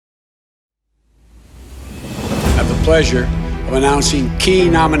pleasure of announcing key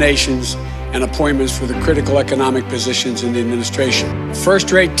nominations and appointments for the critical economic positions in the administration. A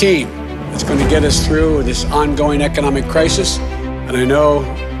first-rate team that's going to get us through this ongoing economic crisis. And I know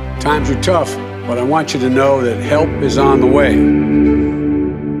times are tough, but I want you to know that help is on the way.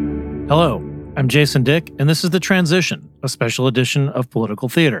 Hello, I'm Jason Dick, and this is The Transition, a special edition of Political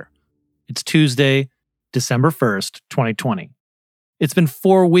Theater. It's Tuesday, December 1st, 2020. It's been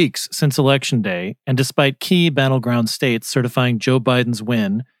 4 weeks since Election Day, and despite key battleground states certifying Joe Biden's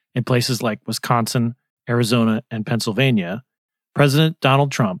win in places like Wisconsin, Arizona, and Pennsylvania, President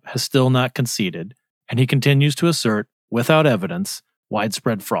Donald Trump has still not conceded, and he continues to assert, without evidence,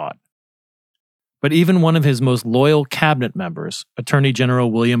 widespread fraud. But even one of his most loyal cabinet members, Attorney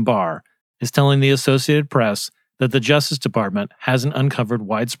General William Barr, is telling the Associated Press that the Justice Department hasn't uncovered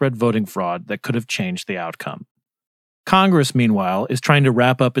widespread voting fraud that could have changed the outcome. Congress, meanwhile, is trying to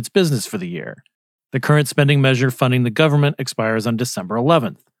wrap up its business for the year. The current spending measure funding the government expires on December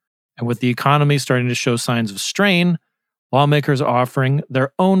 11th. And with the economy starting to show signs of strain, lawmakers are offering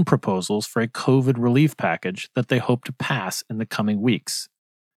their own proposals for a COVID relief package that they hope to pass in the coming weeks.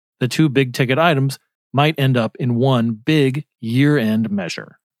 The two big-ticket items might end up in one big year-end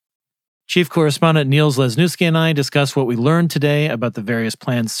measure. Chief Correspondent Niels Lesniewski and I discuss what we learned today about the various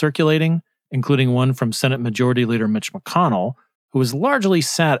plans circulating, including one from Senate Majority Leader Mitch McConnell, who has largely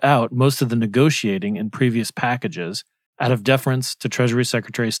sat out most of the negotiating in previous packages out of deference to Treasury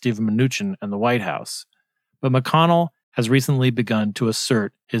Secretary Steven Mnuchin and the White House. But McConnell has recently begun to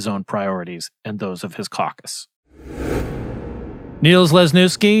assert his own priorities and those of his caucus. Niels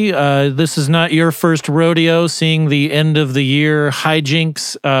Lesniewski, this is not your first rodeo seeing the end of the year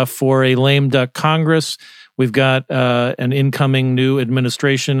hijinks for a lame duck Congress. We've got an incoming new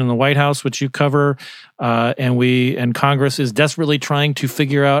administration in the White House, which you cover, and Congress is desperately trying to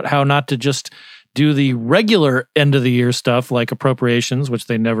figure out how not to just do the regular end of the year stuff like appropriations, which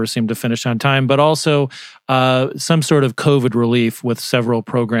they never seem to finish on time, but also some sort of COVID relief with several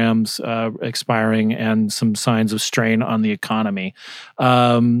programs expiring and some signs of strain on the economy.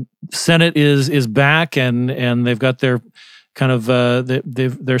 Senate is back and they've got their kind of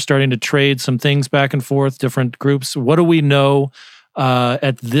they're starting to trade some things back and forth, different groups. What do we know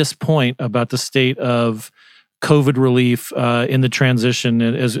at this point about the state of COVID relief in the transition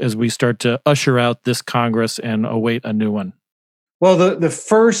as we start to usher out this Congress and await a new one? Well, the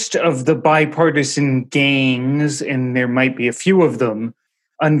first of the bipartisan gangs, and there might be a few of them,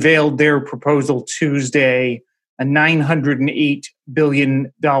 unveiled their proposal Tuesday, a $908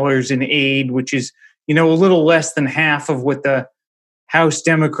 billion in aid, which is, a little less than half of what the House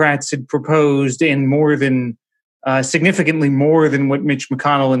Democrats had proposed and more than, significantly more than what Mitch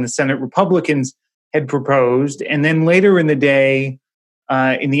McConnell and the Senate Republicans had proposed. And then later in the day,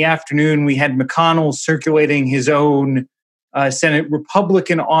 in the afternoon, we had McConnell circulating his own Senate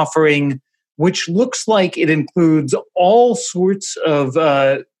Republican offering, which looks like it includes all sorts of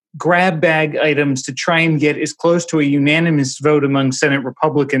grab bag items to try and get as close to a unanimous vote among Senate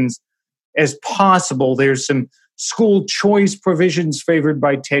Republicans as possible. There's some school choice provisions favored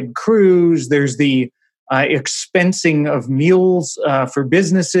by Ted Cruz. There's the expensing of meals for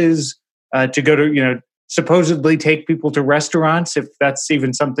businesses to go to, supposedly take people to restaurants, if that's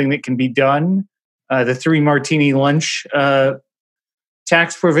even something that can be done. The 3 martini lunch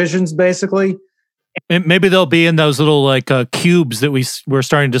tax provisions, basically. Maybe they'll be in those little cubes that we're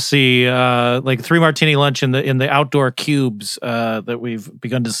starting to see, like 3 martini lunch in the outdoor cubes that we've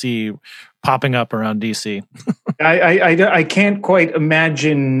begun to see popping up around DC. I can't quite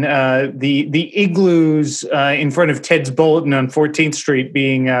imagine the igloos in front of Ted's Bulletin on 14th Street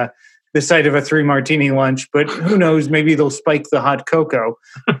being the site of a 3 martini lunch, but who knows? Maybe they'll spike the hot cocoa.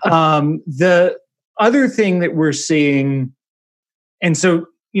 The other thing that we're seeing, and so,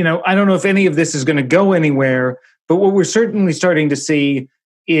 I don't know if any of this is going to go anywhere, but what we're certainly starting to see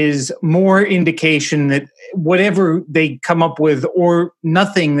is more indication that whatever they come up with or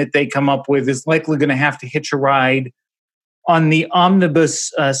nothing that they come up with is likely going to have to hitch a ride on the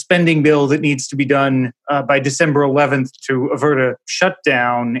omnibus spending bill that needs to be done by December 11th to avert a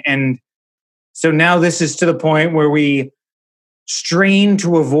shutdown. And so now this is to the point where we strain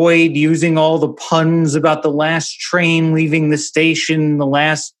to avoid using all the puns about the last train leaving the station, the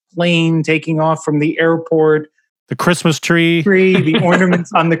last plane taking off from the airport, the Christmas tree, the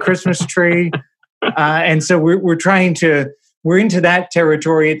ornaments on the Christmas tree. And so we're into that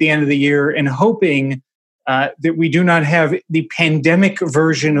territory at the end of the year and hoping that we do not have the pandemic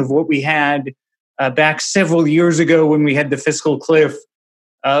version of what we had back several years ago when we had the fiscal cliff,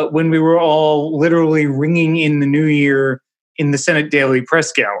 when we were all literally ringing in the new year in the Senate Daily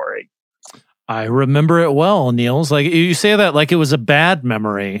Press Gallery. I remember it well, Niels. Like you say that like it was a bad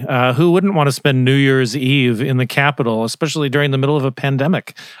memory. Who wouldn't want to spend New Year's Eve in the Capitol, especially during the middle of a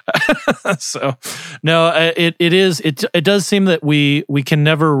pandemic? So, no, it does seem that we can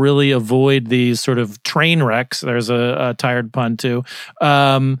never really avoid these sort of train wrecks. There's a tired pun too.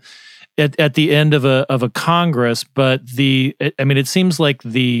 At the end of a Congress, but it seems like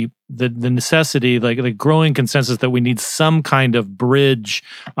the necessity, like the growing consensus that we need some kind of bridge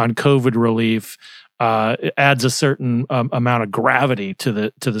on COVID relief adds a certain amount of gravity to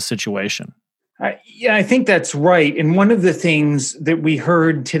the situation. Yeah, I think that's right. And one of the things that we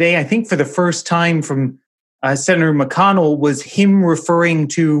heard today, I think for the first time from Senator McConnell, was him referring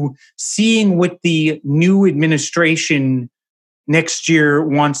to seeing what the new administration next year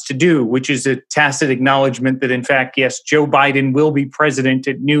wants to do, which is a tacit acknowledgement that, in fact, yes, Joe Biden will be president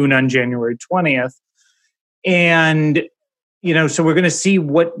at noon on January 20th. And, so we're going to see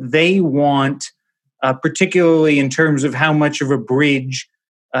what they want, particularly in terms of how much of a bridge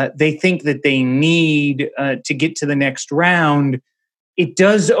they think that they need to get to the next round. It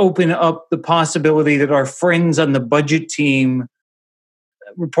does open up the possibility that our friends on the budget team,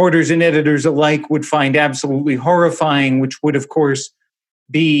 reporters and editors alike, would find absolutely horrifying, which would, of course,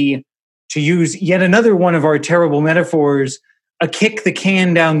 be, to use yet another one of our terrible metaphors, a kick the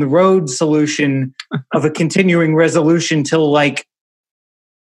can down the road solution of a continuing resolution till like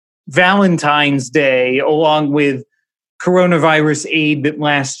Valentine's Day, along with coronavirus aid that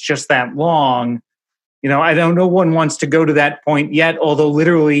lasts just that long. I don't know, one wants to go to that point yet, although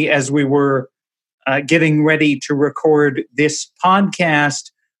literally as we were getting ready to record this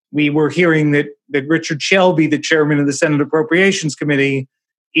podcast, we were hearing that Richard Shelby, the chairman of the Senate Appropriations Committee,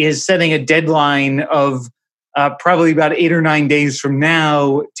 is setting a deadline of probably about 8 or 9 days from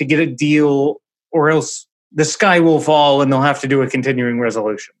now to get a deal, or else the sky will fall and they'll have to do a continuing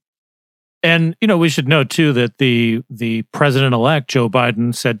resolution. And, we should note, too, that the president-elect, Joe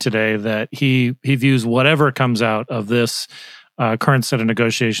Biden, said today that he views whatever comes out of this current set of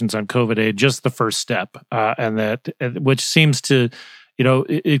negotiations on COVID aid just the first step, and that, which seems to,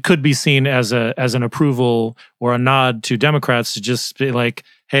 it could be seen as an approval or a nod to Democrats to just be like,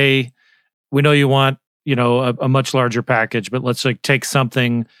 hey, we know you want, a much larger package, but let's take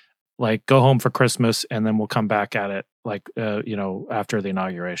something, like go home for Christmas, and then we'll come back at it after the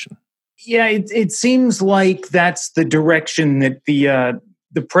inauguration. Yeah, it seems like that's the direction that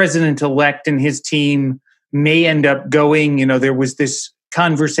the president-elect and his team may end up going. There was this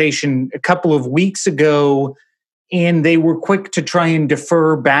conversation a couple of weeks ago, and they were quick to try and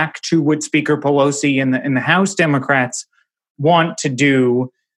defer back to what Speaker Pelosi and the House Democrats want to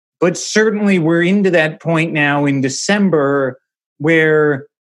do. But certainly we're into that point now in December where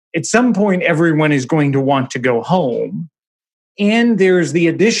at some point everyone is going to want to go home. And there's the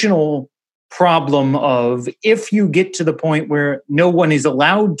additional problem of, if you get to the point where no one is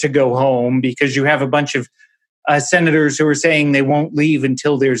allowed to go home because you have a bunch of senators who are saying they won't leave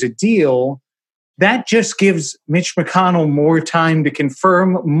until there's a deal, that just gives Mitch McConnell more time to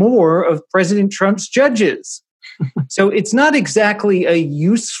confirm more of President Trump's judges. So it's not exactly a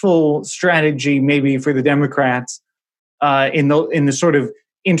useful strategy maybe for the Democrats in the sort of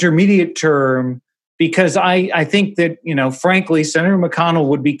intermediate term, because I think that, frankly, Senator McConnell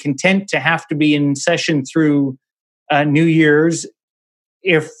would be content to have to be in session through New Year's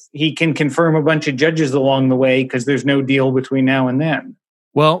if he can confirm a bunch of judges along the way, because there's no deal between now and then.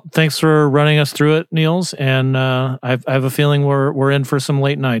 Well, thanks for running us through it, Niels. And I have a feeling we're in for some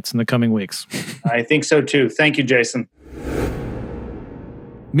late nights in the coming weeks. I think so, too. Thank you, Jason.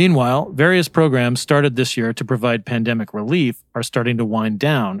 Meanwhile, various programs started this year to provide pandemic relief are starting to wind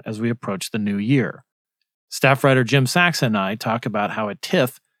down as we approach the new year. Staff writer Jim Saxa and I talk about how a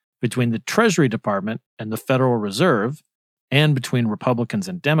tiff between the Treasury Department and the Federal Reserve, and between Republicans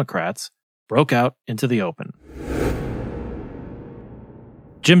and Democrats, broke out into the open.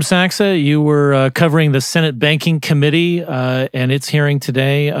 Jim Saxa, you were covering the Senate Banking Committee and its hearing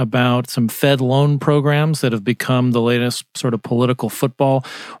today about some Fed loan programs that have become the latest sort of political football.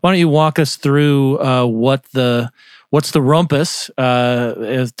 Why don't you walk us through what's the rumpus,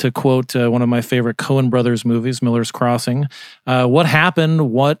 to quote one of my favorite Coen Brothers movies, Miller's Crossing. What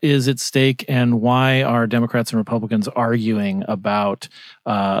happened, what is at stake, and why are Democrats and Republicans arguing about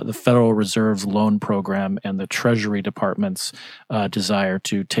the Federal Reserve's loan program and the Treasury Department's desire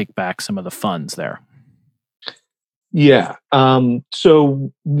to take back some of the funds there? Yeah.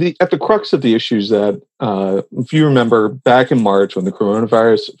 So at the crux of the issues that, if you remember back in March when the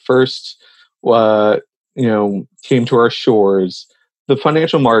coronavirus first came to our shores, the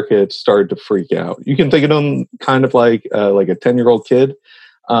financial markets started to freak out. You can think of them kind of like a 10-year-old kid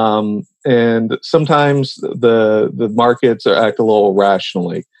And sometimes the markets act a little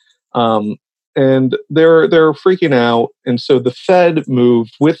irrationally. And they're freaking out. And so the Fed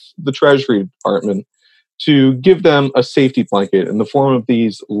moved with the Treasury Department to give them a safety blanket in the form of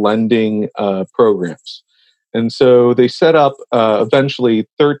these lending programs. And so they set up eventually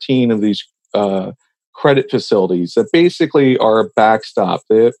 13 of these credit facilities that basically are a backstop.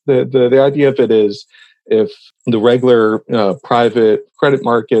 The idea of it is, if the regular private credit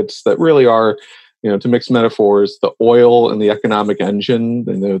markets that really are, to mix metaphors, the oil and the economic engine,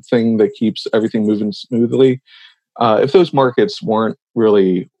 and the thing that keeps everything moving smoothly, if those markets weren't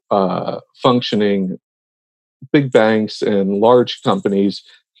really functioning, big banks and large companies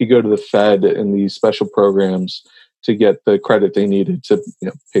could go to the Fed in these special programs to get the credit they needed to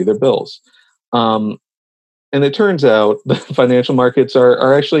pay their bills. And it turns out the financial markets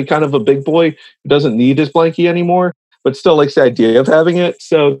are actually kind of a big boy who doesn't need his blankie anymore, but still likes the idea of having it.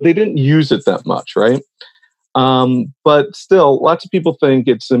 So they didn't use it that much, right? But still, lots of people think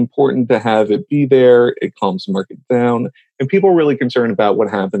it's important to have it be there. It calms the market down. And people are really concerned about what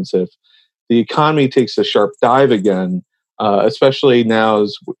happens if the economy takes a sharp dive again, especially now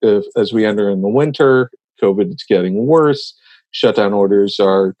as we enter in the winter. COVID is getting worse. Shutdown orders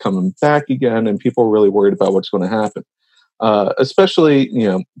are coming back again, and people are really worried about what's going to happen. Especially,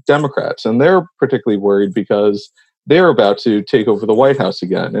 Democrats, and they're particularly worried because they're about to take over the White House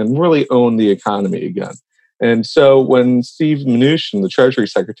again and really own the economy again. And so when Steve Mnuchin, the Treasury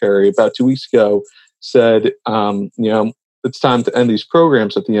Secretary, about 2 weeks ago said, it's time to end these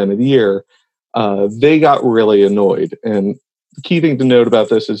programs at the end of the year, they got really annoyed. And the key thing to note about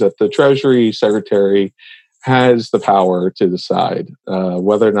this is that the Treasury Secretary has the power to decide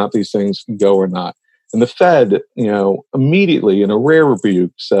whether or not these things can go or not. And the Fed, immediately in a rare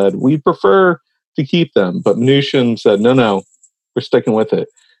rebuke said, we prefer to keep them. But Mnuchin said, no, we're sticking with it.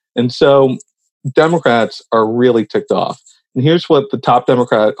 And so Democrats are really ticked off. And here's what the top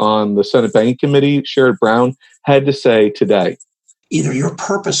Democrat on the Senate Banking Committee, Sherrod Brown, had to say today. Either you're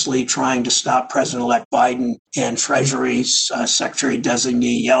purposely trying to stop President-elect Biden and Treasury's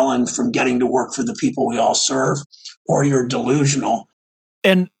Secretary-designee Yellen from getting to work for the people we all serve, or you're delusional.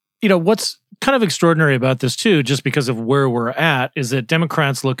 And, what's kind of extraordinary about this, too, just because of where we're at, is that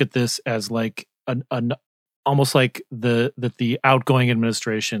Democrats look at this as like an almost like that the outgoing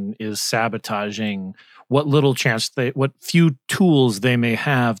administration is sabotaging what few tools they may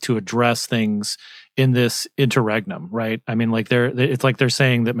have to address things in this interregnum, right? I mean, it's like they're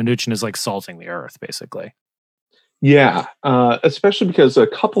saying that Mnuchin is like salting the earth, basically. Yeah, especially because a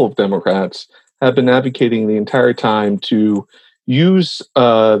couple of Democrats have been advocating the entire time to use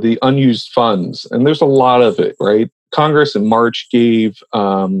the unused funds, and there's a lot of it, right? Congress in March gave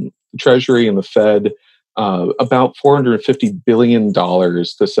the Treasury and the Fed about $450 billion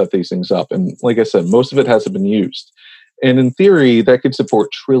to set these things up. And like I said, most of it hasn't been used. And in theory, that could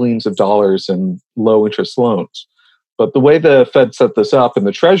support trillions of dollars in low interest loans. But the way the Fed set this up, and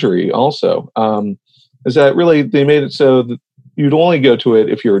the Treasury also, is that really they made it so that you'd only go to it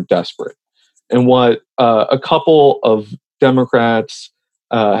if you were desperate. And what a couple of Democrats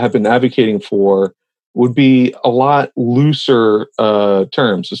have been advocating for would be a lot looser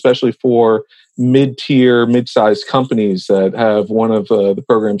terms, especially for mid-tier, mid-sized companies that have one of the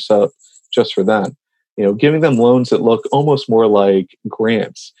programs set up just for that. Giving them loans that look almost more like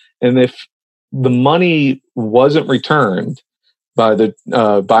grants. And if the money wasn't returned by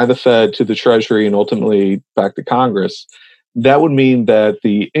the Fed to the Treasury and ultimately back to Congress, that would mean that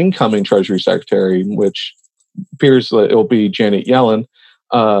the incoming Treasury Secretary, which appears that it will be Janet Yellen,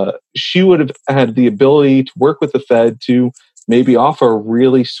 she would have had the ability to work with the Fed to maybe offer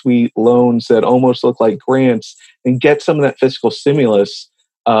really sweet loans that almost look like grants and get some of that fiscal stimulus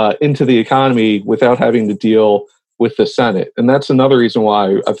into the economy without having to deal with the Senate. And that's another reason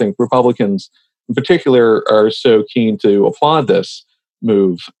why I think Republicans in particular are so keen to applaud this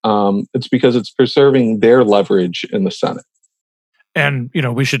move. It's because it's preserving their leverage in the Senate. And,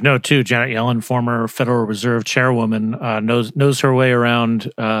 we should know, too, Janet Yellen, former Federal Reserve chairwoman, knows her way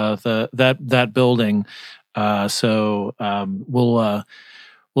around that building. So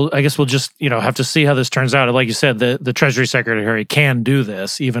I guess we'll just, have to see how this turns out. Like you said, the Treasury Secretary can do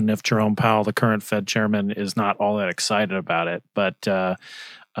this, even if Jerome Powell, the current Fed chairman, is not all that excited about it. But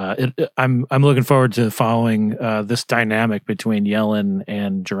I'm looking forward to following this dynamic between Yellen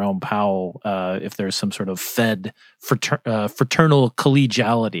and Jerome Powell, if there's some sort of Fed fraternal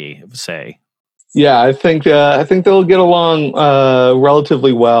collegiality, say. Yeah, I think they'll get along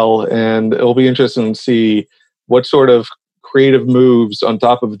relatively well, and it'll be interesting to see what sort of creative moves on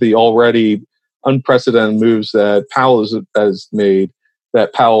top of the already unprecedented moves that Powell has made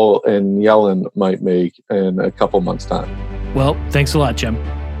that Powell and Yellen might make in a couple months' time. Well, thanks a lot, Jim.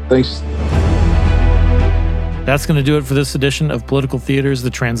 Thanks. That's going to do it for this edition of Political Theater's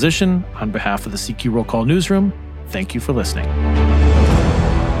The Transition. On behalf of the CQ Roll Call Newsroom, thank you for listening.